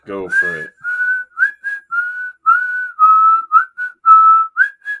Go for it.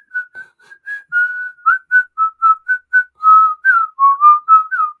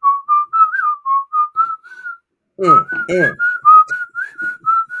 Mm.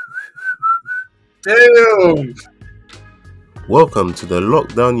 Damn. Welcome to the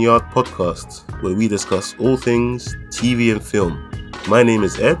Lockdown Yard podcast, where we discuss all things TV and film. My name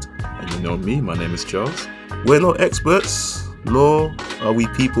is Ed. And you know me, my name is Charles. We're not experts, nor are we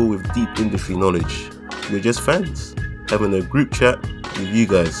people with deep industry knowledge. We're just fans, having a group chat with you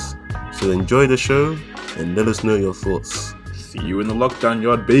guys. So enjoy the show and let us know your thoughts. See you in the lockdown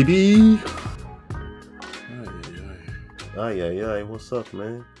yard, baby. Aye, what's up,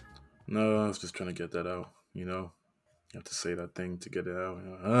 man? No, I was just trying to get that out, you know. You have to say that thing to get it out.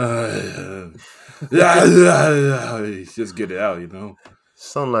 Just get it out, you know.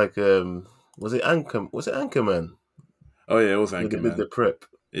 Sound like was it Anchorman? Oh yeah, it was With Anchorman. the prep.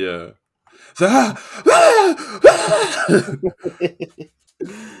 Yeah.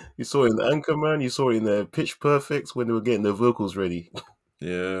 You saw it in Anchorman, you saw it in Pitch Perfect when they were getting the vocals ready.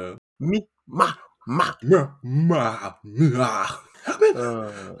 Yeah. Me, ma.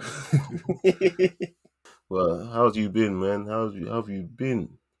 Well, how's you been, man? How have you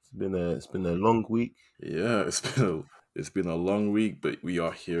been? It's been a long week. Yeah, it's been a long week, but we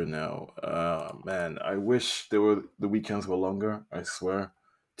are here now. Man, I wish the weekends were longer. I swear,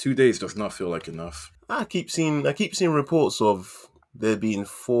 2 days does not feel like enough. I keep seeing reports of there being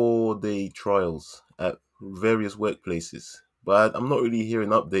 4-day trials at various workplaces, but I'm not really hearing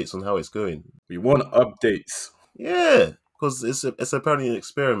updates on how it's going. We want updates. Yeah, because it's apparently an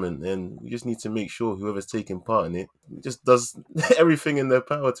experiment, and we just need to make sure whoever's taking part in it just does everything in their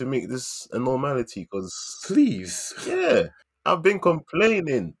power to make this a normality. Because Please. yeah, I've been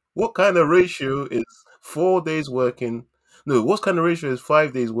complaining. What kind of ratio is 4 days working? No, what kind of ratio is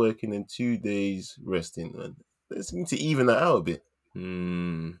 5 days working and 2 days resting? Man, they seem to even that out a bit.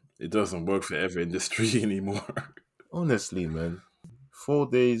 It doesn't work for every industry anymore. Honestly, man, 4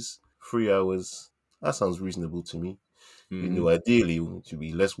 days, 3 hours. That sounds reasonable to me. Ideally, it should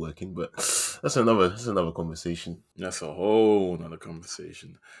be less working, but that's another conversation. That's a whole nother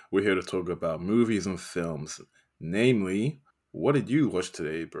conversation. We're here to talk about movies and films. Namely, what did you watch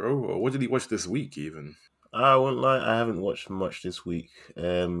today, bro? Or what did you watch this week, even? I won't lie, I haven't watched much this week.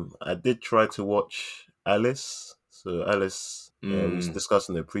 I did try to watch Alice. So Alice, we discussed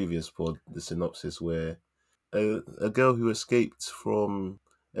in the previous pod the synopsis where a girl who escaped from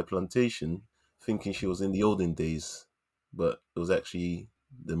a plantation, thinking she was in the olden days, but it was actually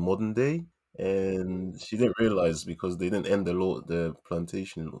the modern day, and she didn't realize because they didn't end the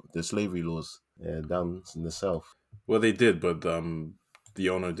slavery laws down in the south. Well, they did, but the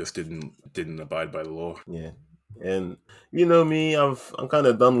owner just didn't abide by the law. Yeah, and you know me, I'm kind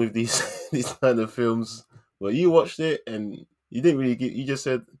of done with these these kind of films. Well, you watched it and you didn't really you just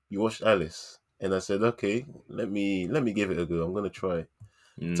said you watched Alice, and I said okay, let me give it a go. I'm gonna try.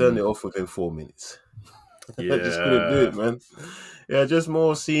 Turn it off within 4 minutes. I just couldn't do Yeah, it, man. Yeah, just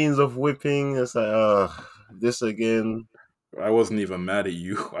more scenes of whipping. It's like, this again. I wasn't even mad at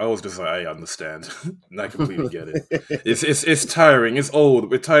you. I was just like, I understand. And I completely get it. It's tiring. It's old.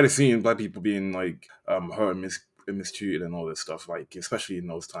 We're tired of seeing black people being like hurt and mistreated and all this stuff. Like especially in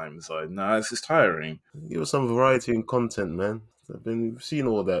those times. Like, nah, it's just tiring. Give us some variety in content, man. We've seen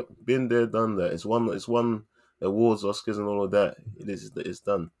all that. Been there, done that. It's won awards, Oscars, and all of that. It's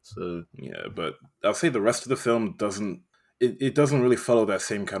done. So Yeah, but I'll say the rest of the film doesn't. It doesn't really follow that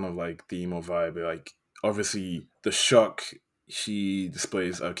same kind of like theme or vibe. Like obviously the shock she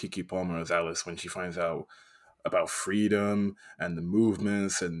displays Kiki Palmer as Alice when she finds out about freedom and the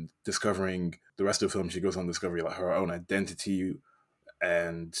movements and discovering the rest of the film. She goes on to discover like her own identity,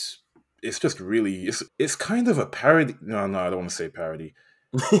 and it's just really it's kind of a parody. No, I don't want to say parody.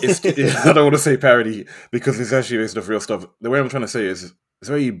 I don't want to say parody because it's actually based off real stuff. The way I'm trying to say is it's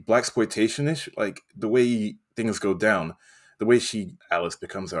very blaxploitation-ish, like the way things go down, the way Alice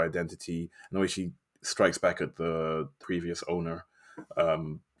becomes her identity, and the way she strikes back at the previous owner.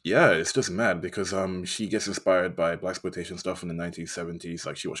 Yeah, it's just mad because she gets inspired by blaxploitation stuff in the 1970s.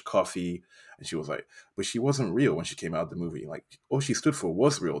 Like she watched Coffee, and she was like, but she wasn't real when she came out of the movie. Like, all she stood for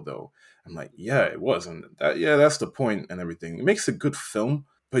was real though. I'm like, yeah, it was, and that's the point and everything. It makes a good film,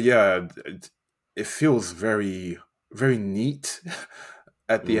 but yeah, it feels very, very neat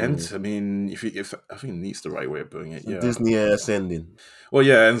at the end. I mean, if I think neat's the right way of putting it, yeah. Disney ascending. Well,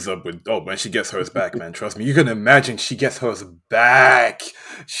 yeah, it ends up with man, she gets hers back, man. Trust me, you can imagine she gets hers back.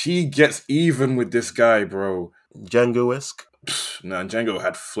 She gets even with this guy, bro. Django-esque. Nah, Django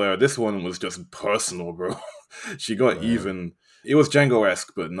had flair. This one was just personal, bro. She got even. It was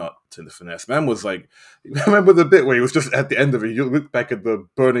Django-esque, but not to the finesse. Man was like, I remember the bit where he was just at the end of it. You look back at the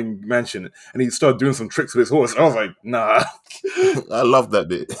burning mansion, and he started doing some tricks with his horse. I was like, nah, I love that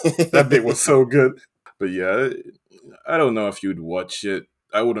bit. that bit was so good. But yeah, I don't know if you'd watch it.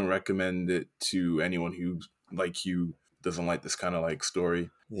 I wouldn't recommend it to anyone who, like you, doesn't like this kind of like story.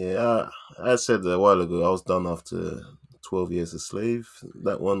 Yeah, I said a while ago I was done after 12 Years a Slave.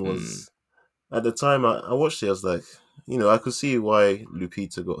 That one Mm, was, at the time I watched it, I was like, I could see why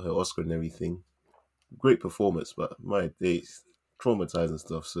Lupita got her Oscar and everything. Great performance, but my days, traumatizing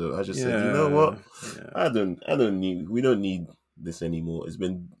stuff. So I just said, you know yeah, what? yeah. We don't need this anymore. It's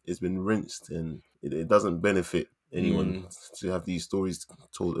been rinsed, and it doesn't benefit anyone Mm, to have these stories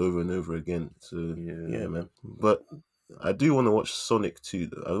told over and over again. So yeah, yeah. man. But I do want to watch Sonic 2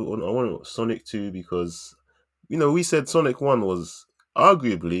 though. I want to watch Sonic 2 because we said Sonic 1 was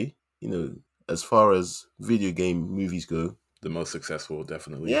arguably, as far as video game movies go, The most successful,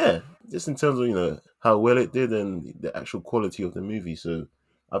 definitely. yeah, just in terms of how well it did and the actual quality of the movie. So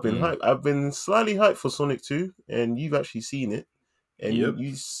I've been Mm, hyped. I've been slightly hyped for Sonic 2, and you've actually seen it, and yep.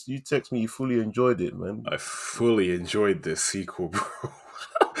 you text me you fully enjoyed it, man. I fully enjoyed this sequel, bro.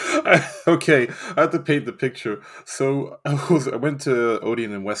 Okay, I have to paint the picture. So I went to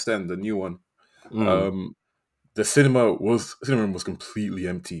Odeon in West End, the new one. Mm, Um, the cinema room was completely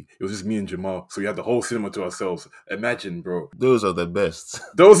empty. It was just me and Jamal, so we had the whole cinema to ourselves. Imagine, bro. those are the best.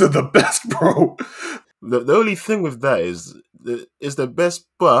 Those are the best, bro. The only thing with that is it's the best,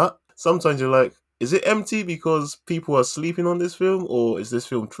 but sometimes you're like, is it empty because people are sleeping on this film, or is this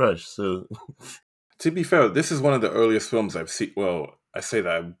film trash? So To be fair, this is one of the earliest films I've seen. Well, I say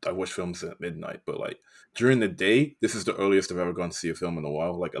that I watch films at midnight, but like during the day, this is the earliest I've ever gone to see a film in a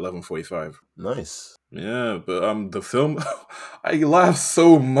while, like 11:45. nice. Yeah, but the film, I laughed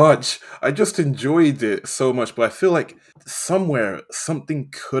so much. I just enjoyed it so much, but I feel like somewhere something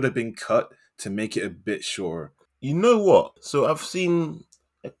could have been cut to make it a bit shorter. You know what? So I've seen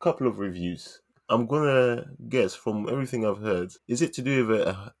a couple of reviews. I'm gonna guess from everything I've heard. Is it to do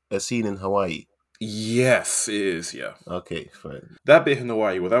with a scene in Hawaii? Yes, it is. Yeah, Okay, fine. that bit in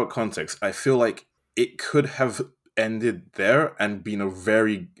Hawaii, without context, I feel like it could have ended there and been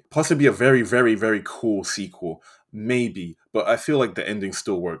possibly a very, very, very cool sequel, maybe. But I feel like the ending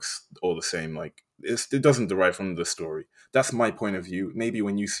still works all the same. Like it doesn't derive from the story. That's my point of view. Maybe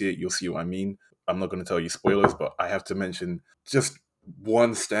when you see it, you'll see what I mean. I'm not going to tell you spoilers, but I have to mention just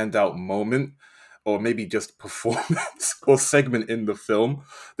one standout moment, or maybe just performance or segment in the film.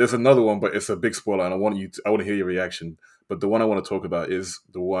 There's another one, but it's a big spoiler, and I want to hear your reaction. But the one I want to talk about is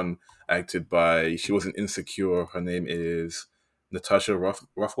the one acted by, she was an Insecure. Her name is Natasha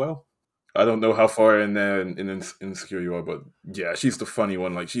Rothwell. I don't know how far in Insecure you are, but yeah, she's the funny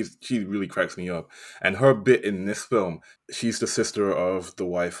one. Like she really cracks me up. And her bit in this film, she's the sister of the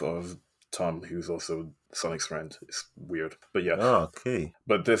wife of Tom, who's also Sonic's friend. It's weird, but yeah. Ah, okay.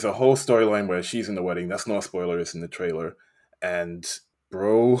 But there's a whole storyline where she's in the wedding. That's not a spoiler. It's in the trailer. And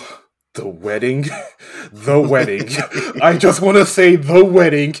bro, the wedding, the wedding. I just want to say the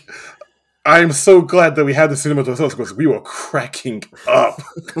wedding. I'm so glad that we had the cinema to ourselves because we were cracking up.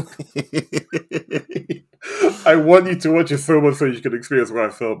 I want you to watch it so much so you can experience what I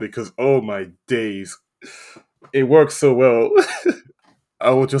felt because oh my days, it works so well. I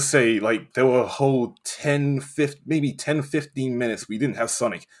will just say, like, there were a whole 10, 15, maybe 10, 15 minutes we didn't have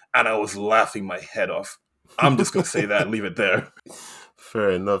Sonic, and I was laughing my head off. I'm just going to say that and leave it there. Fair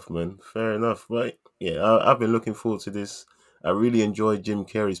enough, man. Fair enough. Right? Yeah, I've been looking forward to this. I really enjoyed Jim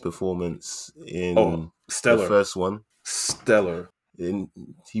Carrey's performance Oh, in the stellar. first one. Stellar. In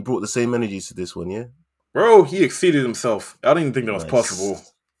He brought the same energy to this one, yeah. Bro, he exceeded himself. I didn't even think that was possible.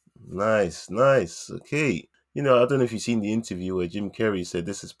 Nice. Nice, nice. Okay. I don't know if you've seen the interview where Jim Carrey said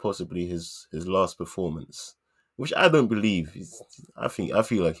this is possibly his last performance, which I don't believe. I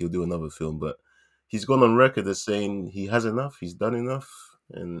feel like he'll do another film, but he's gone on record as saying he has enough, he's done enough,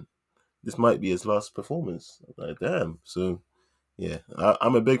 and this might be his last performance. I'm like, damn. So yeah,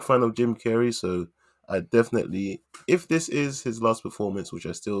 I'm a big fan of Jim Carrey, so I definitely, if this is his last performance, which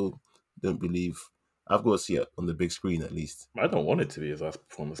I still don't believe, I've got to see it on the big screen at least. I don't want it to be his last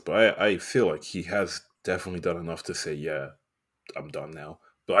performance, but I feel like he has definitely done enough to say, yeah, I'm done now.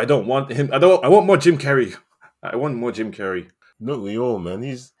 But I don't want him. I want more Jim Carrey. I want more Jim Carrey. Not we all, man.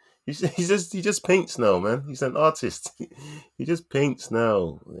 He just paints now, man. He's an artist. He just paints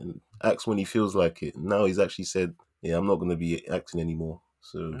now and acts when he feels like it. Now he's actually said, "Yeah, I'm not going to be acting anymore."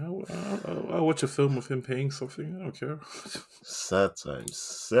 So I'll watch a film of him paying something. I don't care. sad times,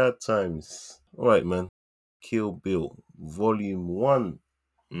 sad times. All right, man. Kill Bill Volume 1,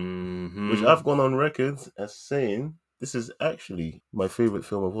 which Mm-hmm. I've gone on record as saying this is actually my favorite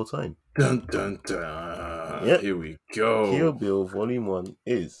film of all time. Dun dun dun. Yep, Here we Kill go. Bill Volume 1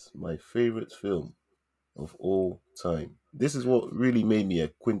 is my favorite film of all time. This is what really made me a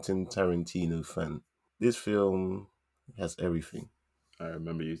Quentin Tarantino fan. This film has everything. I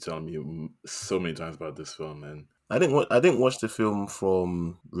remember you telling me so many times about this film, man. I didn't watch the film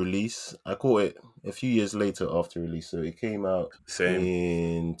from release. I caught it a few years later after release. So it came out Same.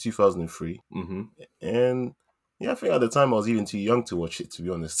 in 2003. Mm-hmm. And yeah, I think at the time I was even too young to watch it, to be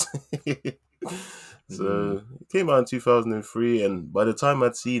honest. Mm. So it came out in 2003, and by the time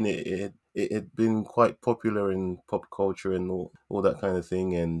I'd seen it, it had been quite popular in pop culture and all that kind of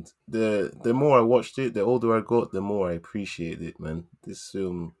thing. And the more I watched it, the older I got, the more I appreciated it, man. This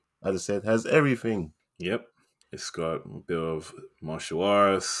film, as I said, has everything. Yep. It's got a bit of martial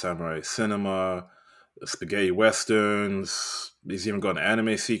arts, samurai cinema, spaghetti westerns. He's even got an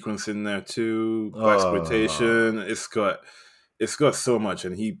anime sequence in there too. Black Ah. exploitation. It's got so much,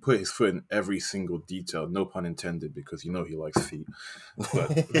 and he put his foot in every single detail. No pun intended, because you know he likes feet.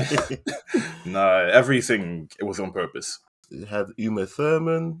 But nah, everything it was on purpose. It had Uma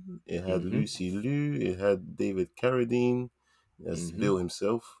Thurman, it had Mm-hmm. Lucy Liu, it had David Carradine as Mm-hmm. Bill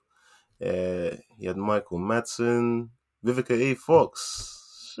himself. He had Michael Madsen, Vivica A.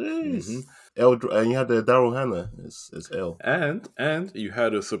 Fox. Mm-hmm. Jeez. And you had Daryl Hannah as L. And you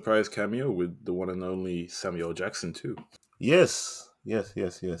had a surprise cameo with the one and only Samuel Jackson too. Yes.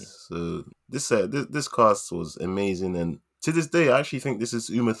 So this cast was amazing, and to this day, I actually think this is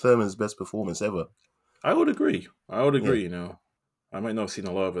Uma Thurman's best performance ever. I would agree. I would Yeah, agree. I might not have seen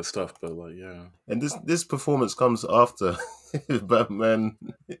a lot of her stuff, but like, yeah. and this performance comes after Batman.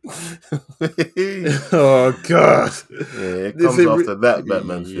 Oh God, Yeah, it this comes it after that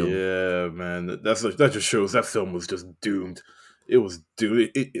Batman film. yeah, man. That just shows that film was just doomed. It was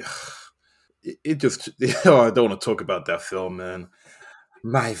doomed. It just. Oh, I don't want to talk about that film, man.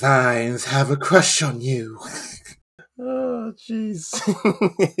 My vines have a crush on you. Oh, jeez.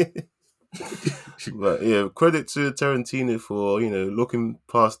 But yeah, credit to Tarantino for looking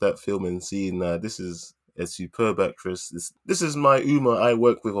past that film and seeing this is a superb actress. This is my Uma I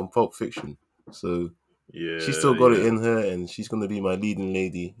work with on Pulp Fiction, so she Yeah, still got it yeah. in her, and she's gonna be my leading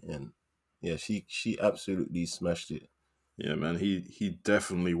lady. And yeah, she absolutely smashed it. Yeah, man, he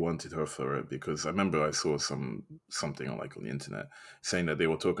definitely wanted her for it, because I remember I saw something on the internet saying that they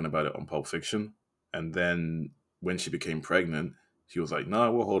were talking about it on Pulp Fiction, and then when she became pregnant, she was like, "Nah,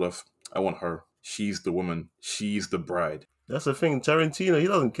 we'll hold off. I want her. She's the woman. She's the bride." That's the thing, Tarantino. He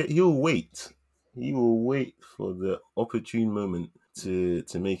doesn't care. He'll wait. He will wait for the opportune moment to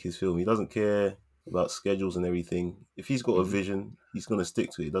make his film. He doesn't care about schedules and everything. If he's got a Hmm. vision, he's gonna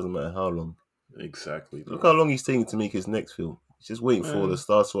stick to it. It doesn't matter how long. Exactly, Look how bro. long he's taking to make his next film. He's just waiting for the Man,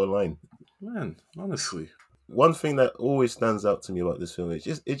 stars to align. man, honestly, One thing that always stands out to me about this film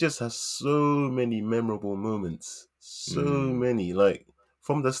is it just has so many memorable moments. So mm, many. Like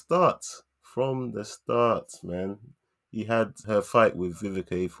from the start. From the start, man. You had her fight with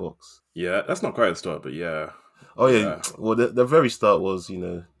Vivica A. Fox. yeah, that's not quite a start, but yeah, Oh yeah, yeah, well the very start was,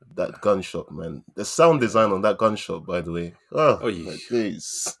 that gunshot, man. The sound yeah. design on that gunshot, by the way. Oh Oh, yeah, my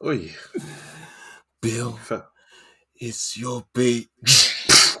days. oh, yeah. Bill, it's your bait.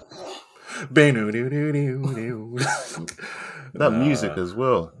 That music Nah, as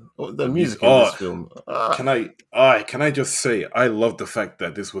well. Oh, the the music. music in this Oh, film. can I just say I love the fact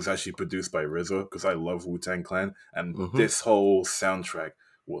that this was actually produced by RZA, because I love Wu-Tang Clan, and Mm-hmm. this whole soundtrack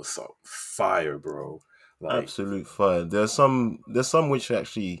was so fire, bro. Like, Absolute fire. There's some which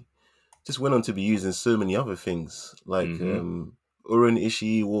actually just went on to be used in so many other things, like mm-hmm. Urun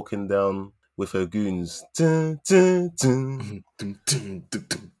Ishii walking down with her goons. Dun, dun, dun.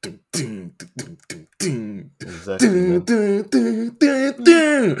 Exactly, man.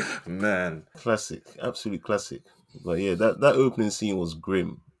 Man. Classic, absolute classic. But yeah, that opening scene was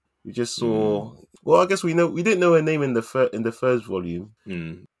grim. We just saw. Mm, Well, I guess we didn't know her name in the first volume.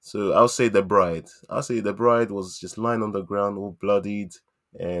 mm, So I'll say the bride. I'll say the bride was just lying on the ground, all bloodied,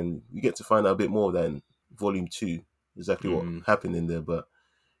 and we get to find out a bit more of that in volume 2, exactly what mm. happened in there. But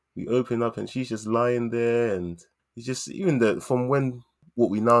we open up and she's just lying there, and it's just even from when what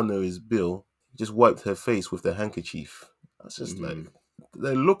we now know is Bill just wiped her face with the handkerchief. That's just like Mm.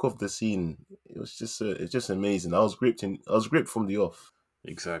 the look of the scene. It's just amazing. I was gripped from the off.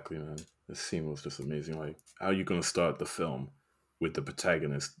 Exactly, man. The scene was just amazing. Like, how are you gonna start the film with the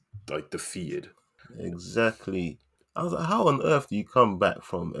protagonist like defeated? Exactly. I was like, how on earth do you come back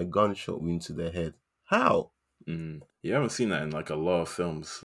from a gunshot wound to the head? How? Mm. You haven't seen that in like a lot of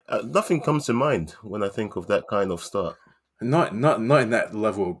films. Nothing comes to mind when I think of that kind of start. Not in that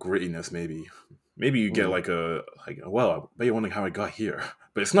level of grittiness, maybe. Maybe you get Mm, like well, I bet you're wondering how I got here,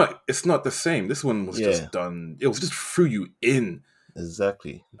 but it's not the same. This one was yeah, just done. It was just threw you in.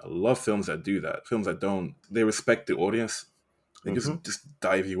 exactly. I love films that do that. Films that don't. They respect the audience. They Hmm. just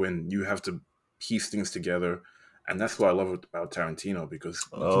dive you in. You have to piece things together, and that's what I love about Tarantino because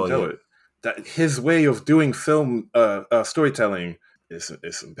you can Oh tell yeah, it that his way of doing film storytelling is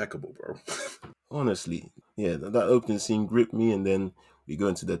impeccable, bro. honestly, yeah. That opening scene gripped me, and then we go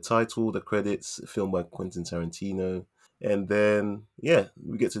into the title, the credits, film by Quentin Tarantino, and then yeah,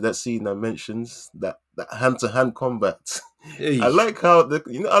 we get to that scene that mentions that hand to hand combat. I Hey, like how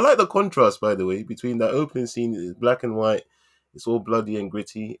I like the contrast, by the way, between that opening scene, it's black and white, it's all bloody and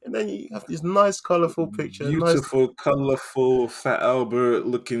gritty, and then you have this nice, colorful picture, nice, beautiful, colorful, Fat Albert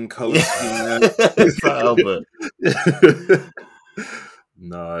looking color yeah, scheme, man. Fat Albert.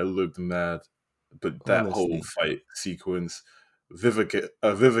 Nah, it looked mad. But that whole Honestly. fight sequence, Vivica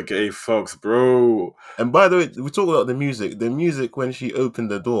A. Fox, bro. And by the way, we talk about the music. The music when she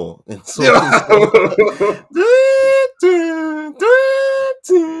opened the door and saw Yeah. his door.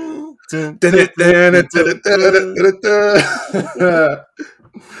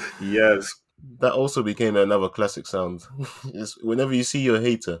 Yes. That also became another classic sound. It's whenever you see your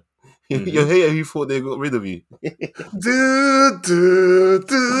hater, your Hmm. hater who thought they got rid of you. Do, do,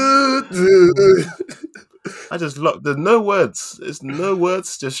 do, do. I just love. There's no words. There's no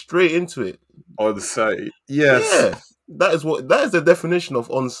words. Just straight into it. On site. Yes. Yeah, that is the definition of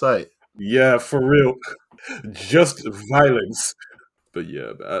on site. Yeah, for real. Just violence. But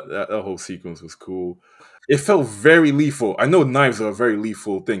yeah, that whole sequence was cool. It felt very lethal. I know knives are a very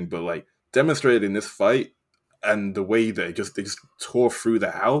lethal thing, but like demonstrated in this fight and the way they just tore through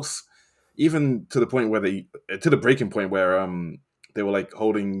the house, even to the point where to the breaking point where they were like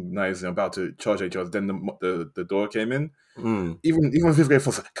holding knives and about to charge each other. Then the door came in. Mm. Even Vivica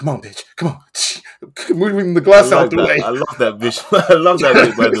was like, "Come on, bitch, come on," moving the I glass out like the that. way. I love that bitch. I love that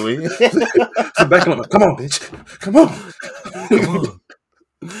bit, by the way. So back on, like, "Come on, bitch, come Come on." on.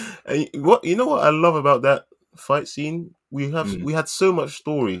 And what you know what I love about that fight scene? Mm, We had so much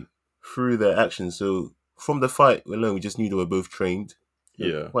story through their actions. So from the fight alone, we just knew they were both trained.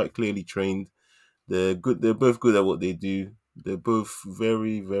 They're yeah, quite clearly trained. They're good. They're both good at what they do. They're both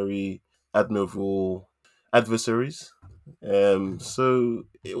very, very admirable adversaries. So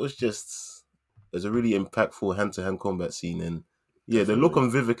it was a really impactful hand to hand combat scene, and yeah, the look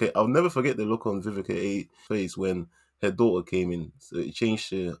definitely. on Vivica. I'll never forget the look on Vivica A's face when her daughter came in. So it changed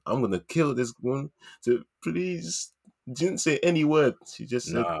to "I'm gonna kill this one." To please, didn't say any word. She just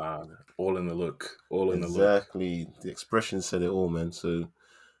said Nah, all in the look. All in the look. exactly. The expression said it all, man. So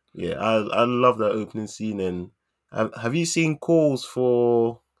yeah, I love that opening scene. And have you seen calls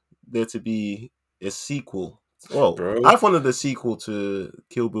for there to be a sequel? Well, Bro, I've wanted a sequel to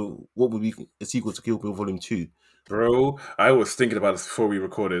Kill Bill. What would be a sequel to Kill Bill Volume 2? bro, I was thinking about this before we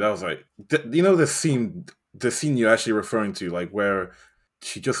recorded. I was like, you know the scene you're actually referring to, like where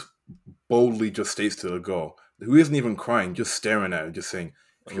she just boldly just states to the girl, who isn't even crying, just staring at her, just saying,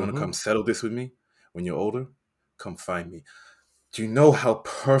 if you want to Hmm. come settle this with me when you're older, come find me. Do you know how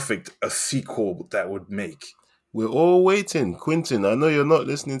perfect a sequel that would make? We're all waiting. Quentin, I know you're not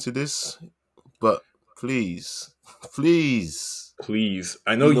listening to this, but please, please, Please,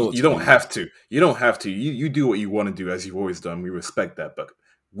 I know you know you, what you to don't do. have to. You don't have to. You do what you want to do as you've always done. We respect that, but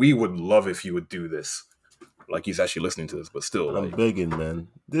we would love if you would do this. Like he's actually listening to this, but still, I'm like, begging, man.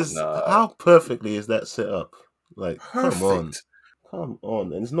 This nah, how perfectly is that set up? Like, come on. perfect. Come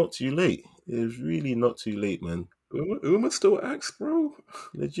on. And it's not too late. It's really not too late, man. Uma still acts, bro.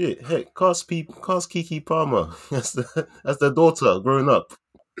 Legit. Heck, cast Kiki Palmer as the daughter growing up.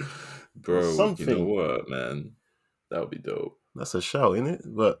 Or Bro, you know something. what, man? That would be dope. That's a shout, isn't it?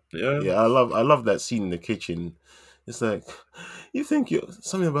 But Yeah, yeah, I love that scene in the kitchen. It's like you think you're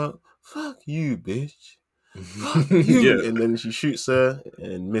something about fuck you, bitch. Fuck you. yeah, And then she shoots her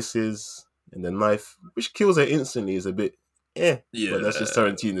and misses, and the knife, which kills her instantly, is a bit but that's just yeah.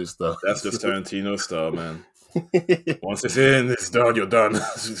 Tarantino stuff. That's just Tarantino style, man. Once it's in, it's done. You're done.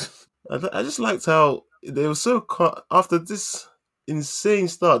 I just liked how they were so calm after this insane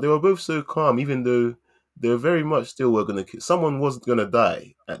start. They were both so calm, even though they were very much still were gonna. Someone was gonna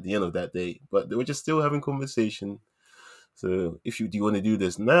die at the end of that day, but they were just still having conversation. So, if you do you want to do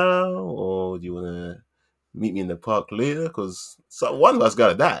this now, or do you want to meet me in the park later? Because one of us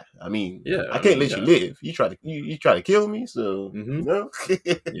gotta die. I mean, Yeah, I I can't mean, let you yeah. live. You try to kill me, so Hmm.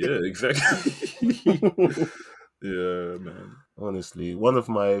 Yeah, exactly. Yeah, man. Honestly, one of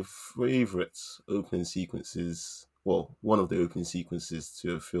my favorite opening sequences. Well, one of the opening sequences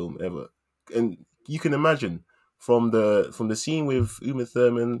to a film ever, and you can imagine from the scene with Uma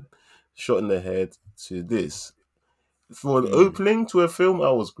Thurman shot in the head to this. For an Mm. opening to a film,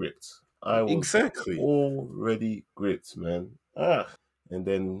 I was gripped. I was Exactly. already gripped, man. And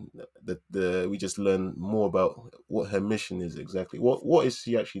then the we just learn more about what her mission is exactly. What is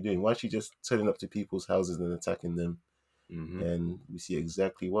she actually doing? Why is she just turning up to people's houses and attacking them? Hmm. And we see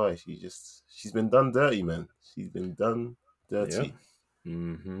exactly why. She's been done dirty, man. She's been done Yeah. dirty.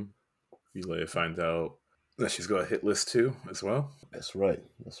 Hmm. We later find out that she's got a hit list too, as well. That's right.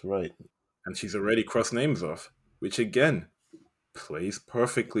 That's right. And she's already crossed names off, which again plays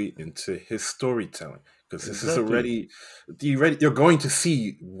perfectly into his storytelling. Because this is Exactly. already, you're going to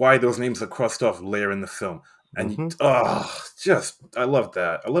see why those names are crossed off later in the film. And, Hmm. I love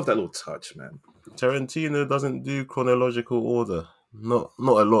that. I love that little touch, man. Tarantino doesn't do chronological order. Not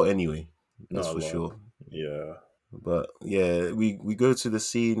a lot anyway. That's Not a for lot. sure. Yeah. But yeah, we go to the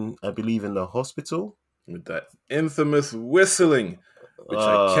scene, I believe, in the hospital. With that infamous whistling, which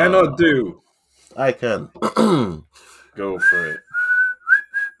I cannot Uh do. I can. Go for it.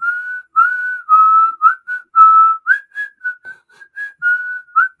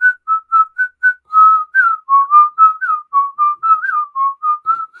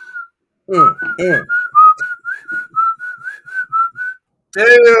 Mm, mm.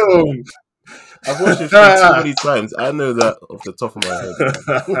 Damn! I've watched this film too many times. I know that off the top of my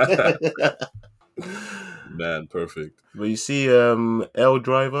head, man. Man, perfect. But you see, L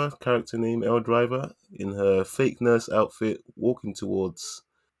Driver, character name L Driver, in her fake nurse outfit, walking towards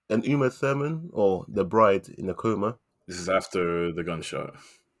an Uma Thurman or the bride in a coma. This is after the gunshot.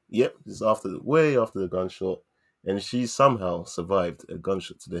 Yep, this is way after the gunshot, and she somehow survived a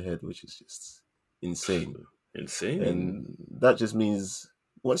gunshot to the head, which is just insane. Insane. And that just means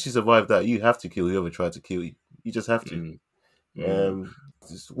once you survive that, you have to kill whoever tried to kill you. You just have to. Mm, mm. Um,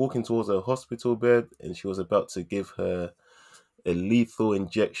 just walking towards a hospital bed, and she was about to give her a lethal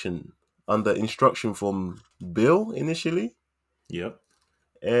injection under instruction from Bill initially, Yep.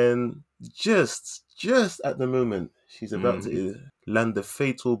 and just at the moment she's about Hmm. to land the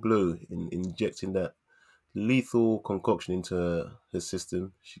fatal blow in injecting that lethal concoction into her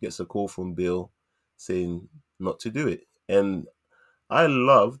system, she gets a call from Bill saying not to do it. And I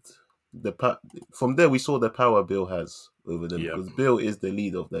loved from there we saw the power Bill has over them Yep. because Bill is the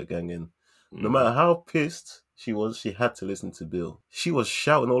leader of that gang, and no matter Hmm. how pissed she was, she had to listen to Bill. She was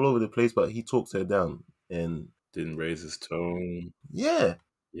shouting all over the place, but he talked her down. And Didn't raise his tone. yeah,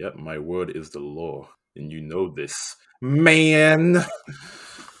 Yep, my word is the law. And you know this. Man!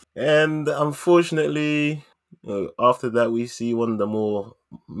 and unfortunately, after that we see one of the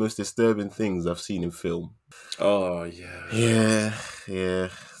most disturbing things I've seen in film. Oh, yeah. Yeah, yeah.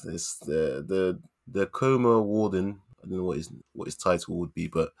 It's the coma warden. I don't know what his title would be,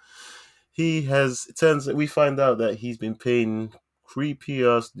 but he has. It turns that we find out that he's been paying creepy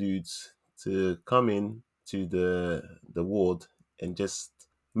ass dudes to come in to the ward and just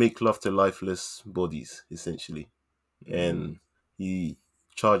make love to lifeless bodies, essentially. And Mm. he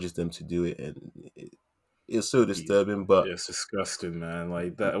charges them to do it, and it's so He, disturbing. But it's disgusting, man.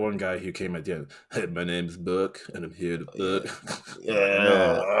 Like that one guy who came at the end. Hey, my name's Buck, and I'm here to yeah, fuck. Like, no.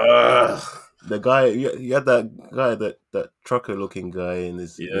 yeah. Ugh. The guy, you had that guy, that trucker looking guy in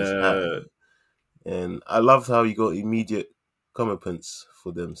his hat, Yeah. and I loved how he got immediate comeuppance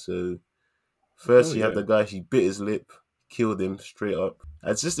for them. So Oh, first you had yeah. the guy, he bit his lip, killed him straight up.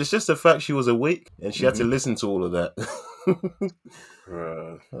 It's just the fact she was awake and she had to Mm-hmm. listen to all of that.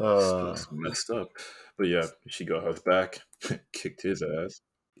 It's uh, messed up. But yeah, she got hers back, kicked his ass.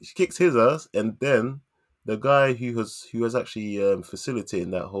 she kicked his ass, and then the guy who was actually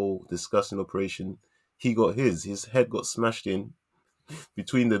facilitating that whole disgusting operation, he got his head got smashed in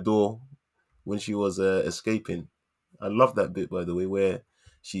between the door when she was escaping. I love that bit, by the way, where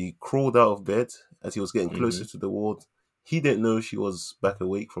she crawled out of bed as he was getting Mm-hmm. closer to the ward. He didn't know she was back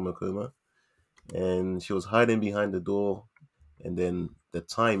awake from a coma, and she was hiding behind the door. And then the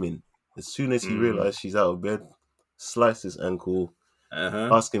timing, as soon as he Mm. realized she's out of bed, sliced his ankle, Uh-huh.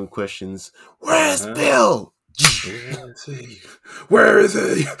 asked him questions. Where's Uh-huh. Bill? Where is he? Where is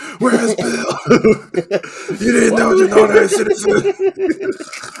he? Where's Bill? You didn't Why know do you're not a citizen.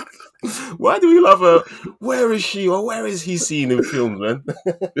 we? Why do we love her? Where is she or where is he seen in films, man?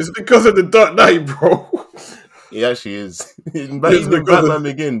 It's because of the Dark Knight, bro. He actually is. It's Even in because of Batman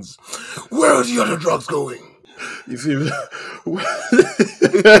Begins. Where are the other drugs going? you see.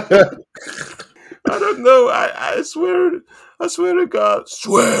 I don't know. I swear. I swear to God.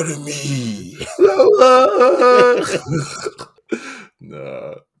 Swear to me. Lola.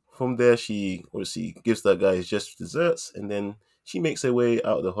 Nah. From there, she obviously gives that guy his just desserts, and then she makes her way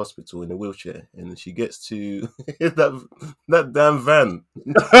out of the hospital in a wheelchair, and she gets to that damn van.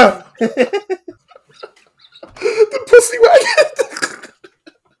 The pussy wagon.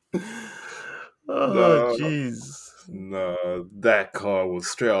 Oh, No, jeez. no, that car was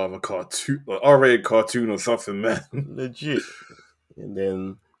straight out of a cartoon, an R-rated cartoon or something, man. Legit. And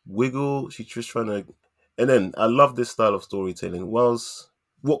then Wiggle, she's just trying to. And then I love this style of storytelling. Whilst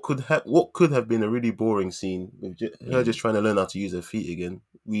what could have been a really boring scene with her just trying to learn how to use her feet again,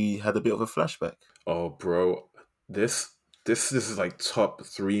 we had a bit of a flashback. Oh, bro, this this is like top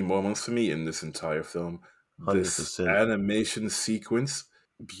three moments for me in this entire film. Hundred This percent. animation sequence,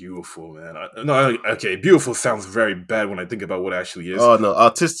 beautiful, man. No, okay, beautiful sounds very bad when I think about what it actually is. Oh no,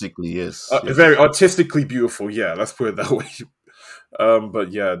 artistically, yes, Very yes. artistically beautiful. Yeah, let's put it that way.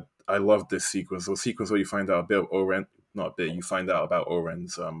 But yeah, I love this sequence. The sequence where you find out a bit of Oren, not a bit, you find out about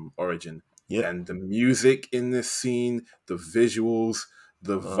Oren's origin, Yep. and the music in this scene, the visuals,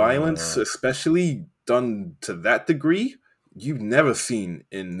 the violence, Uh, especially done to that degree, you've never seen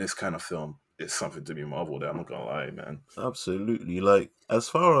in this kind of film. It's something to be marveled at. I'm not gonna lie, man. Absolutely. Like as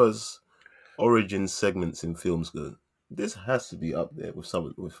far as origin segments in films go, this has to be up there with some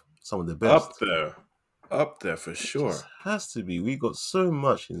of the Up best. there, up there for It just sure. has to be. We got so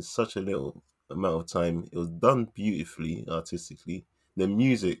much in such a little amount of time. It was done beautifully, artistically. The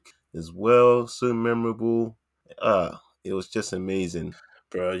music as well, so memorable. It was just amazing.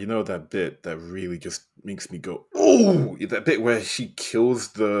 Bro, you know that bit that really just makes me go, oh, that bit where she kills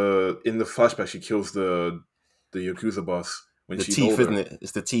in the flashback, she kills the Yakuza boss when The she's teeth, older. isn't it?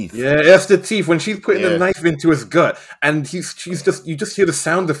 It's the teeth. Yeah, that's the teeth when she's putting the Yeah. knife into his gut, and she's just you just hear the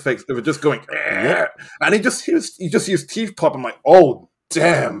sound effects of it just going, Yep. and you just hear his teeth pop. I'm like, oh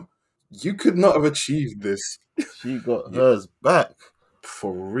damn, you could not have achieved this. She got Yeah, hers back.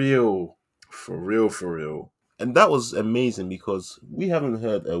 for real, for real, for real. And that was amazing because we haven't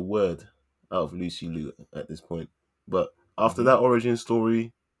heard a word out of Lucy Liu at this point. But after Hmm. that origin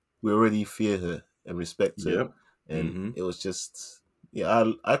story, we already fear her and respect her. Yep. And Hmm. it was just,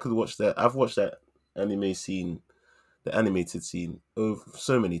 yeah, I could watch that. I've watched that anime scene, the animated scene, over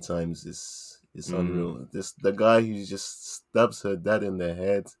so many times. It's Hmm. unreal. This the guy who just stabs her dad in the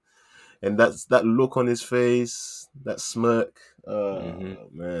head, and that's that look on his face, that smirk. Hmm.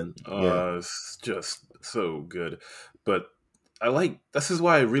 Man, yeah. It's just so good. But this is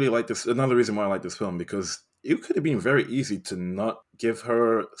why I really like this. Another reason why I like this film, because it could have been very easy to not give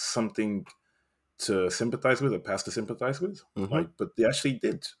her something to sympathize with or past to sympathize with. Hmm. But they actually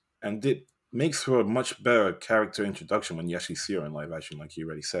did. And it makes for a much better character introduction when you actually see her in live action, like you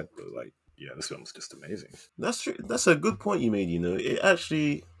already said. But yeah, this film's just amazing. That's true. That's a good point you made. It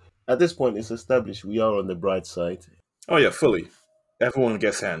actually, at this point, it's established we are on the bright side, Oh yeah, fully. Everyone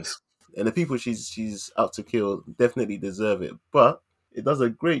gets hands. and the people she's out to kill definitely deserve it. But it does a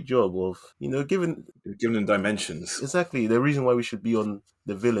great job of giving Given them dimensions. exactly the reason why we should be on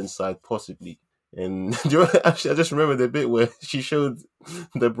the villain side, possibly. And actually, I just remember the bit where she showed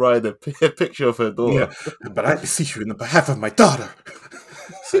the bride a picture of her Yeah, daughter. but I beseech you in the behalf of my daughter.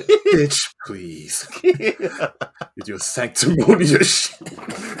 It's like, bitch, please. With your sanctimonious shit.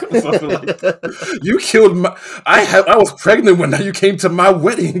 Something like that. You killed my. I was pregnant when you came to my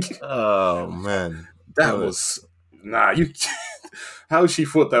wedding. Oh man, That honest. was nah. You. How she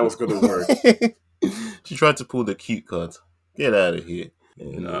thought that was gonna work? She tried to pull the cute card. Get out of here.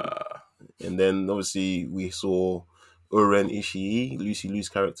 And Nah. and then obviously we saw Oren Ishii, Lucy Liu's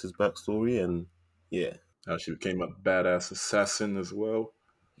character's backstory, and yeah, How she became a badass assassin as well.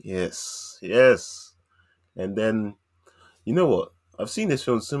 yes, yes. And then you know what? I've seen this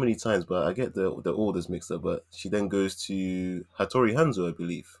film so many times, but I get the orders mixed up. But she then goes to Hattori Hanzo, I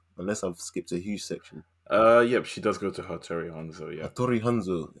believe, unless I've skipped a huge section. Yep. She does go to Hattori Hanzo. Yep. Hattori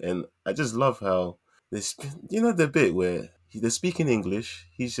Hanzo, and I just love how this. You know the bit where they're speaking English.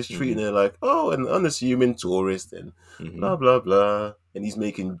 He's just treating Hmm. her like, oh, an unassuming tourist, and blah Hmm. blah blah, and he's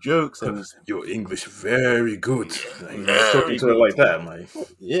making jokes, and he's Your English very good. Like, he's talking very to her good. like that. I'm like,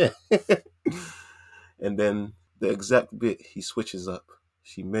 Yeah. And then the exact bit he switches up.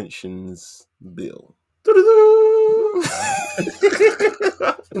 She mentions Bill. doo-doo-doo.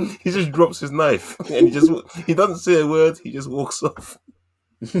 He just drops his knife and he doesn't say a word. He just walks off.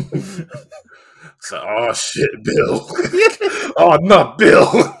 So, oh shit, Bill. Oh, not Bill.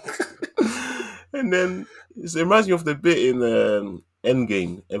 And then it reminds me of the bit in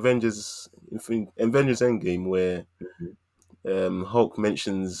Endgame, Avengers Endgame, where Hulk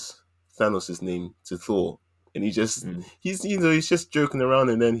mentions Thanos' name to Thor, and Mm, he's just joking around,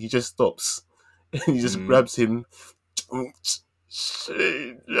 and then he just stops, and he just mm. grabs him. Don't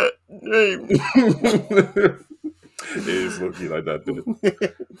say that name. It is looking like that, dude.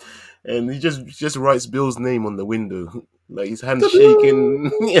 And he just writes Bill's name on the window, like his hands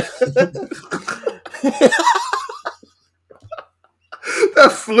shaking.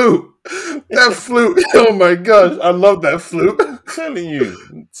 That flute. That flute. Oh my gosh. I love that flute. I'm telling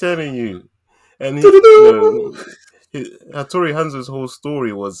you. And Hattori Hanzo's whole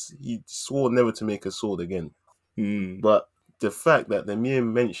story was he swore never to make a sword again. Mm. But the fact that the mere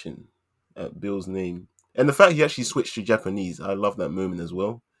mention at Bill's name, and the fact he actually switched to Japanese, I love that moment as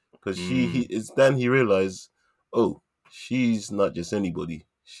well. Because it's then he realized, oh, she's not just anybody,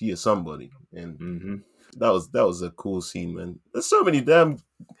 she is somebody. And Mm-hmm. that was a cool scene, man. There's so many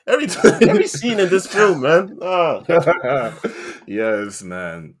every scene in this film, man. Yes,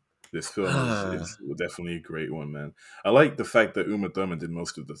 man. This film is definitely a great one, man. I like the fact that Uma Thurman did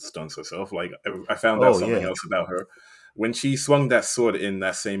most of the stunts herself. Like I found out Oh something yeah. else about her when she swung that sword in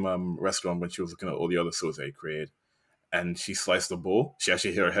that same restaurant when she was looking at all the other swords they created, and she sliced the bull. She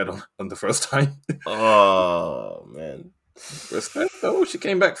actually hit her head on the first time. Oh man. Respect though. She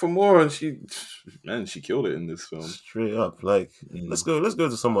came back for more, and she killed it in this film. Straight up, like let's go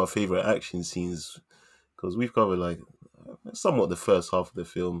to some of our favorite action scenes because we've covered like somewhat the first half of the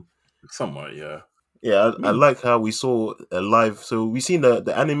film. Somewhat, yeah. Yeah, I like how we saw a live. So we seen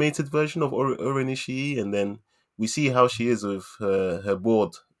the animated version of Oren Ishii, and then we see how she is with her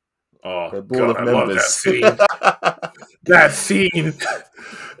board, Oh her board god, of I love that members. scene. That scene.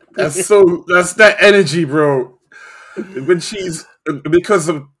 That's that energy, bro. When she's because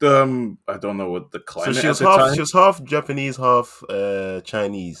of the I don't know what the So climate at the time. she was half Japanese, half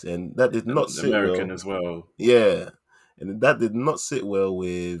Chinese, and that did not And sit American well. as well. Yeah, and that did not sit well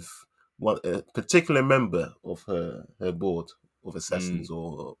with a particular member of her board of assassins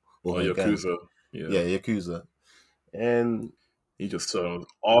or Or her gang. Yakuza. Yeah. Yeah, Yakuza. And He just started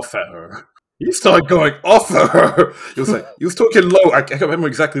off at her. He started going off at her. He was like, he was talking low. I can't remember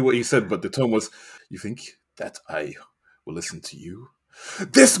exactly what he said, but the tone was, "You think that I will listen to you?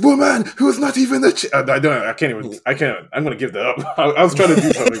 This woman who is not even a I don't know. I can't even. I can't. I'm gonna give that up. I was trying to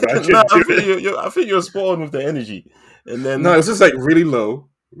do something, but I no, can't do it. I think you're spot on with the energy. And No, then, it's just like really low,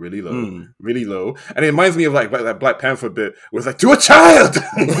 really low, mm. really low, and it reminds me of like that Black Panther bit where it's like to a child.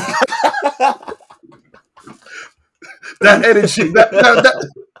 That energy,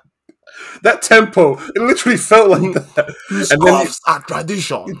 that tempo, it literally felt like that. Who And then scoffs at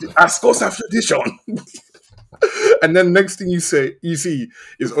tradition? Ascos after tradition. And then next thing you see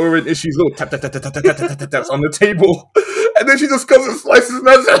is Oren Ishii's little tap tap tap tap tap tap tap tap taps on the table, and then she just comes and slices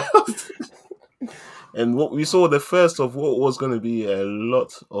Madsen. And what we saw the first of what was going to be a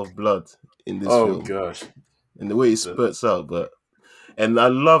lot of blood in this Oh film, gosh, and the way it spurts out. And I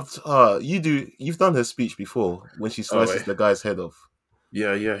loved you've done her speech before when she oh slices wait, the guy's head off.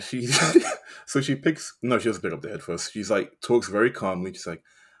 yeah. She so she picks no, she doesn't pick up the head first. She's like talks very calmly. She's like,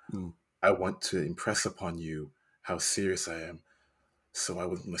 Mm. I want to impress upon you how serious I am. So I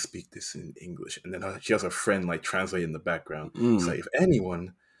want to speak this in English. And then she has a friend like translate in the background. It's like, if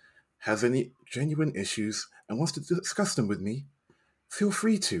anyone has any genuine issues and wants to discuss them with me, feel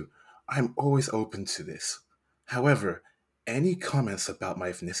free to. I'm always open to this. However, any comments about my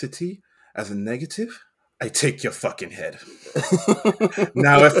ethnicity as a negative, I take your fucking head.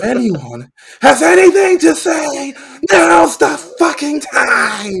 Now, if anyone has anything to say, now's the fucking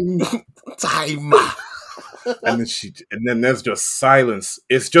time. Time. And then there's just silence.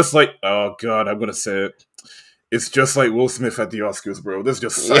 It's just like, oh god, I'm gonna say it. It's just like Will Smith at the Oscars, bro. There's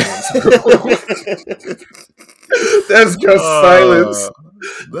just silence, bro. There's just silence.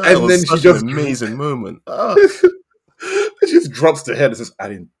 That And was then she such an just amazing moment. she just drops the head and says, I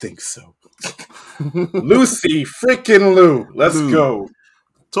didn't think so. Lucy, freaking Lou. Let's go.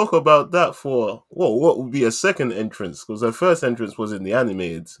 Talk about that for what would be a second entrance, because her first entrance was in the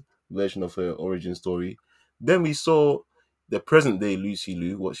animated version of her origin story. Then we saw the present day Lucy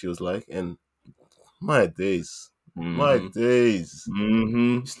Liu, what she was like, and my days.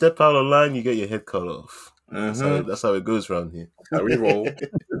 Mm-hmm. Step out of line, you get your head cut off. Mm-hmm. That's how it goes around here. How we roll.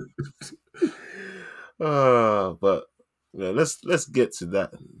 But let's get to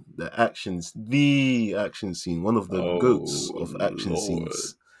that. The action scene, one of the goats of action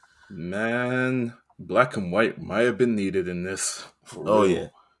scenes. Man, black and white might have been needed in this. Oh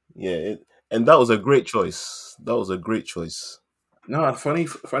real. Yeah. And that was a great choice. No,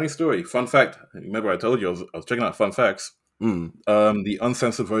 funny story. Fun fact. Remember, I told you I was checking out fun facts. The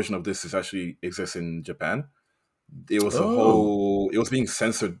uncensored version of this actually exists in Japan. It was it was being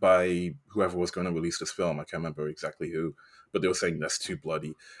censored by whoever was going to release this film. I can't remember exactly who, but they were saying that's too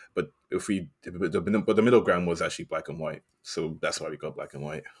bloody. But but the middle ground was actually black and white, so that's why we got black and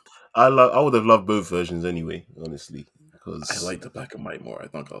white. I would have loved both versions anyway, honestly, I because like the black and white more. I'm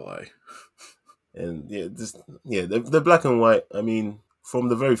not gonna lie. and yeah, just yeah, the black and white. I mean, from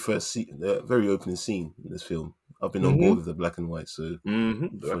the very first scene, the very opening scene in this film, I've been on board Mm-hmm. with the black and white. So Mm-hmm.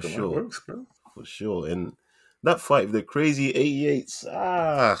 for Black and white sure, works, bro. for sure, and that fight with the crazy 88s,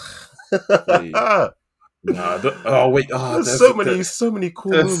 Hey, nah. Oh wait. Oh, there's there's so many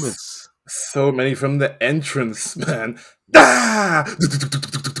cool there's moments. so many from the entrance, man. Ah!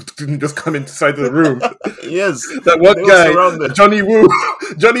 Just come inside the room. Yes, That and one they all guy, surround her. Johnny Woo,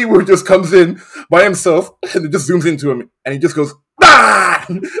 Johnny Woo just comes in by himself and it just zooms into him and he just goes, ah!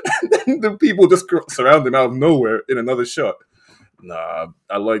 And then the people just surround him out of nowhere in another shot. Nah,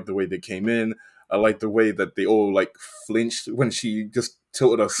 I like the way they came in. I like the way that they all like flinched when she just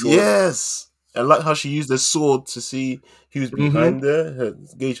tilted her sword. Yes. I like how she used the sword to see who's Mm-hmm. behind her,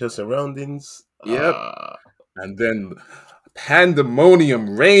 gauge her surroundings. Yep. And then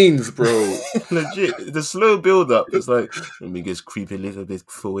pandemonium reigns, bro. Legit. The slow build up. It's like, let me just creep a little bit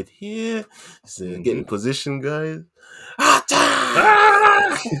forward here. So get in Mm-hmm. position, guys. Attack!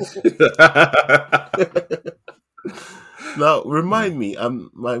 Ah! Now, remind me,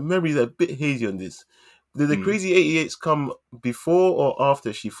 my memory's a bit hazy on this. Did the Mm. Crazy 88s come before or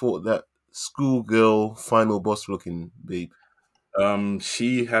after she fought that schoolgirl final boss looking babe?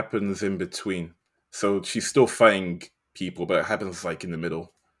 She happens in between, so she's still fighting people, but it happens like in the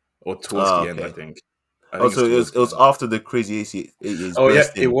middle or towards Ah, the end. I okay. think. I Oh, think it's so towards it the was end. after the Crazy 88s Oh yeah,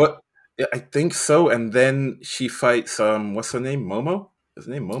 burst it in. was. Yeah, I think so. And then she fights. What's her name? Momo. Is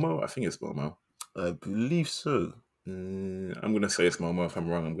her name Momo? I think it's Momo. I believe so. I'm gonna say it's Momo. If I'm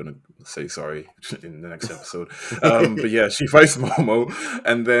wrong, I'm gonna say sorry in the next episode. But yeah, she fights Momo,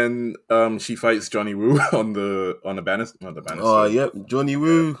 and then she fights Johnny Woo on the banister, not the Oh, banister. yep, Johnny Yeah,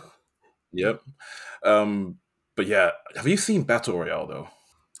 Woo. yep. But yeah, have you seen Battle Royale though?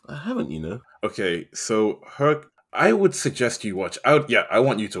 I haven't, you know. Okay, so her, I would suggest you watch. Yeah, I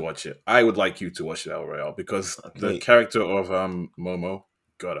want you to watch it. I would like you to watch Battle Royale because the Okay, character of Momo,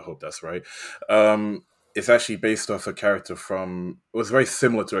 God, I hope that's right. Um, is actually based off a character from. It was very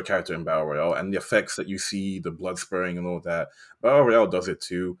similar to a character in Battle Royale, and the effects that you see, the blood spraying and all that. Battle Royale does it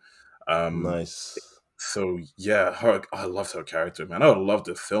too. Um, nice, so yeah, her. I loved her character, man. I would love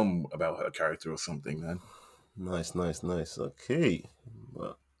to film about her character or something, man. nice. Okay,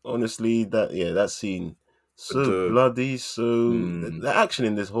 but honestly, that scene so The bloody, so mm, the action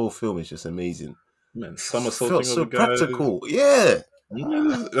in this whole film is just amazing. man, It felt somersaulting so over guys. practical. Yeah.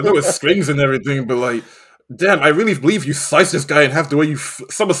 Yeah, I know it's strings and everything, but like, damn, I really believe you slice this guy in half the way you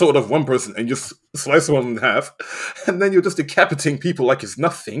somersault of one person and just slice one in half, and then you're just decapitating people like it's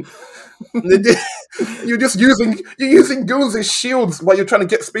nothing. And then you're using guns as shields while you're trying to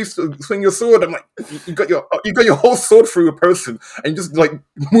get space to swing your sword. I'm like, you got your whole sword through a person and just like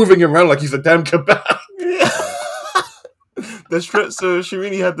moving around like he's a damn kebab. Yeah. The stress. So she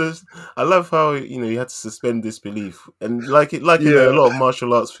really had this. I love how you had to suspend disbelief, and like in Yeah. a lot of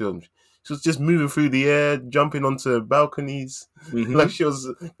martial arts films, she was just moving through the air, jumping onto balconies, like Mm-hmm. she was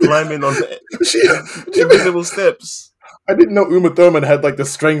climbing on She, invisible steps. I didn't know Uma Thurman had like the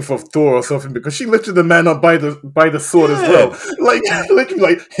strength of Thor or something because she lifted the man up by the sword as well. Yeah. Like literally,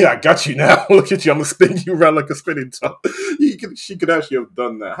 like yeah, I got you now. Look at you, I'm gonna spin you around like a spinning top. She could actually have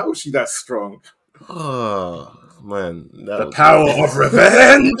done that. How is she that strong? Oh man, that The was power of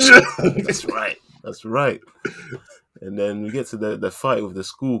revenge. that's right. That's right. And then we get to the fight with the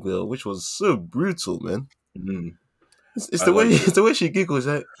schoolgirl, which was so brutal, man. Mm, It's I the way liked it's it. the way she giggles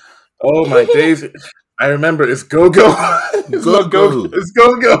like Oh my days! I remember it's Go Go. It's go not Go. go It's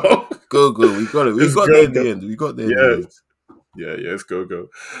Go Go. go. We got it. We It's got there Go in Go. the end. We got there in the Yeah, end. yeah. It's Go Go.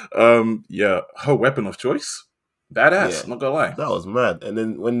 Yeah. Her weapon of choice, Yeah, badass. I'm not gonna lie. that was mad. And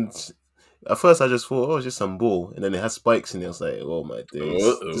then at first I just thought, oh, it's just some ball, and then it had spikes in it. I was like, oh my days,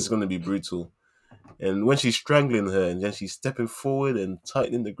 this is Uh-oh. gonna be brutal. And when she's strangling her, and then she's stepping forward and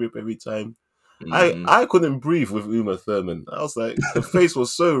tightening the grip every time, Mm-hmm. I couldn't breathe with Uma Thurman. I was like, her face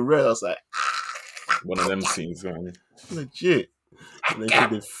was so red. I was like, One of them scenes, man. legit. And then she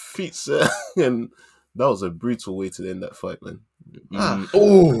defeats her, and that was a brutal way to end that fight, man. Ah,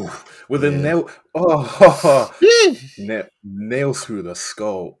 Oh, with a yeah. nail. Oh, Eesh. nail through the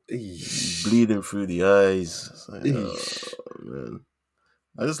skull. Eesh. Bleeding through the eyes. It's like, Eesh. oh man.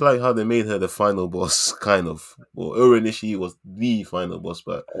 I just like how they made her the final boss, kind of. Well, Uranishi was the final boss,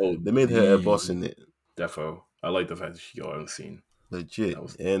 but Oh, they made her a boss the in it, defo. I like the fact that she got her own scene. legit. That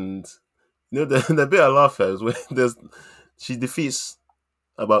was And the bit I laugh at is when she defeats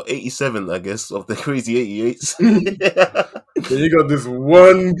about 87, I guess, of the crazy 88s. Then you got this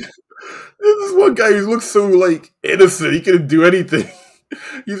one guy who looks so like innocent. He couldn't do anything.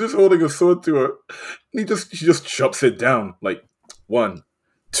 He's just holding a sword to her. She just chops it down like 1,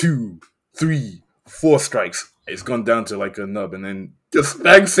 2, 3, 4 strikes. It's gone down to like a nub, and then just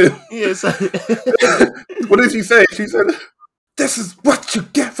spanks him. Yes. What did she say? She said, "This is what you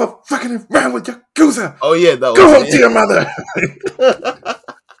get for fucking around with your Yakuza. Oh yeah, that Go was home to your mother."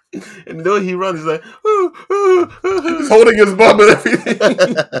 And the way he runs, he's like, He's holding his mom and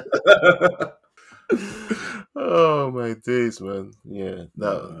everything. oh my days, man. Yeah,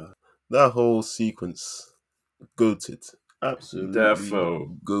 that whole sequence, goated, absolutely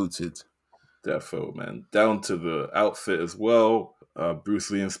Defo, goated. defo, man. Down to the outfit as well.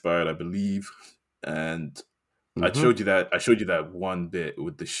 Bruce Lee inspired, I believe. And I Mm-hmm. showed you that. I showed you that one bit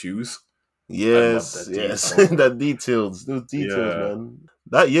with the shoes. I love Yes, that yes, detail. that details, those details, Yeah, man.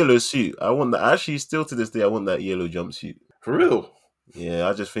 That yellow suit, I want that. Actually, still to this day, I want that yellow jumpsuit. for real. Yeah,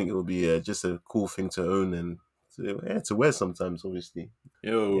 I just think it would be just a cool thing to own and to wear sometimes. Obviously,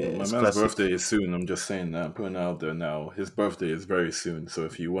 Yo, yeah, my it's man's classic. birthday is soon. I'm just saying that. I'm putting it out there now. His birthday is very soon. So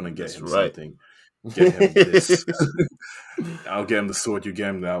if you want to get That's him right. something, get him this. I'll get him the sword. You get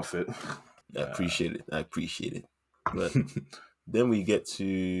him the outfit. I Yeah. appreciate it. I appreciate it. But then we get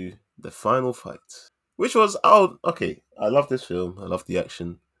to the final fight, which was okay. I love this film. I love the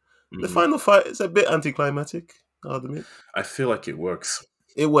action. The Mhm. final fight is a bit anticlimactic, I'll admit. I feel like it works.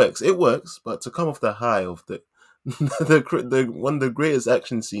 It works. It works. But to come off the high of the the one of the greatest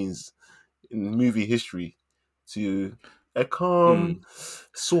action scenes in movie history to a calm Mm.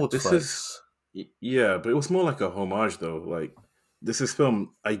 sword This fight. is yeah, but it was more like a homage though. Like this is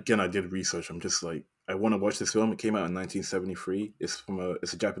film. Again, I did research. I'm just like I want to watch this film. It came out in 1973. It's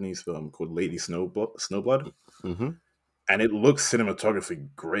a Japanese film called Lady Snowblood, Mm-hmm. and it looks cinematography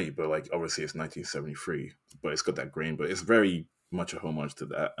great. But like obviously it's 1973, but it's got that grain. But it's very much a homage to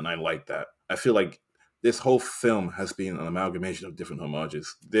that, and I like that. I feel like this whole film has been an amalgamation of different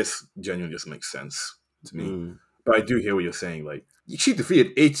homages. This genuinely just makes sense to me. Mm. But I do hear what you're saying. Like she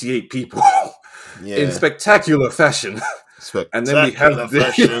defeated 88 people in Yeah. spectacular fashion, and then we Spectacular have this,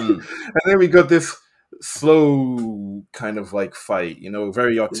 fashion. and then we got this slow kind of like fight.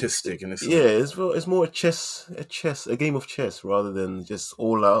 Very artistic, and it's Yeah, like, it's more a game of chess rather than just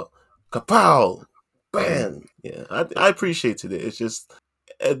all out kapow, mm, bam. Yeah, I appreciated it. It's just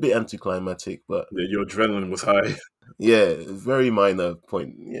a bit anticlimactic, but your adrenaline was high. yeah, very minor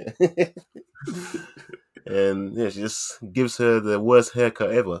point. Yeah, and yeah, she just gives her the worst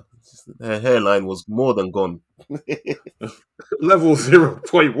haircut ever. Her hairline was more than gone. Level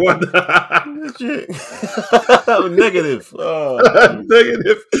 0.1. Legit. Negative. Oh man.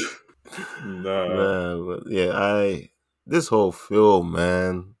 Negative. Nah. Nah, but yeah, this whole film,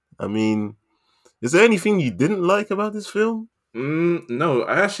 man. I mean, is there anything you didn't like about this film? No,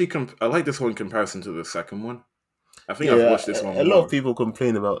 I actually I like this one in comparison to the second one. I think I've Yeah, watched this one a lot of more. people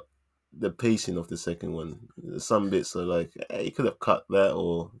complain about the pacing of the second one. Some bits are like, hey, you could have cut that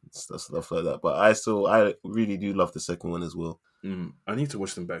or stuff like that. But I really do love the second one as well. I need to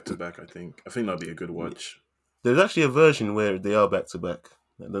watch them back to back. I think that'd be a good watch. There's actually a version where they are back to back.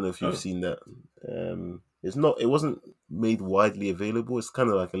 I don't know if you've Oh, seen that. It's not. It wasn't made widely available. It's kind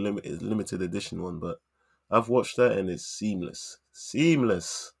of like a limited edition one, but I've watched that and it's seamless,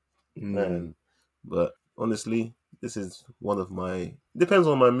 mm, man. But honestly, this is one of my. Depends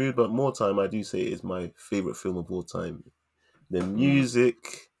on my mood, but more time I do say it's my favorite film of all time. The mm.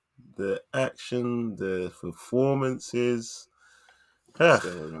 music, the action, the performances. Ah,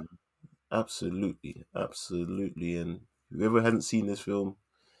 Stellar, man. absolutely, absolutely. And whoever hadn't seen this film,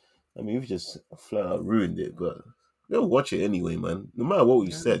 I mean, we've just flat out ruined it. But go watch it anyway, man. No matter what we've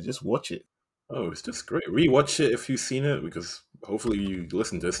Yeah. said, just watch it. Oh, it's just great. Rewatch it if you've seen it, because hopefully you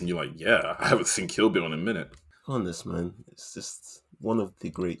listen to this and you're like, yeah, I haven't seen Kill Bill in a minute. Honest, man. It's just one of the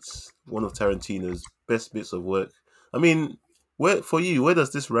greats. One of Tarantino's best bits of work. I mean, where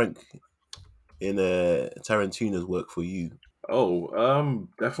does this rank in Tarantino's work for you? Oh,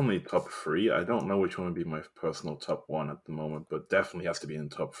 definitely top three. I don't know which one would be my personal top one at the moment, but definitely has to be in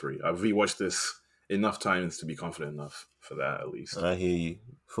top three. I've rewatched this enough times to be confident enough for that, at least. I hear you.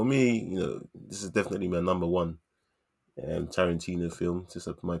 For me, this is definitely my number one Tarantino film. Just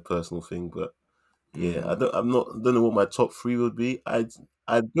my personal thing, but yeah, Mm, don't know what my top three would be.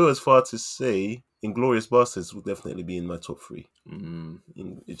 I'd go as far to say Inglorious Bastards would definitely be in my top three. mm,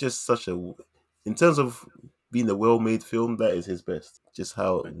 It's just in terms of being a well-made film, that is his best. Just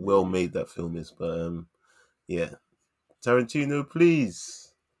how I hear well you. made that film is. But yeah, Tarantino,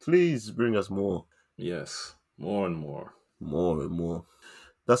 please bring us more, Yes, more and more. more and more.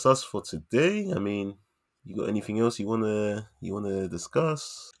 that's us for today. I mean, you got anything else you wanna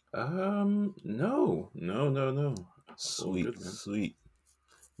discuss? No. All Sweet, good, man. sweet.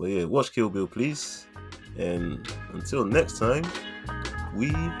 Well, yeah, watch Kill Bill, please. And until next time,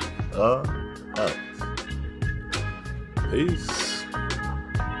 we are out. Peace.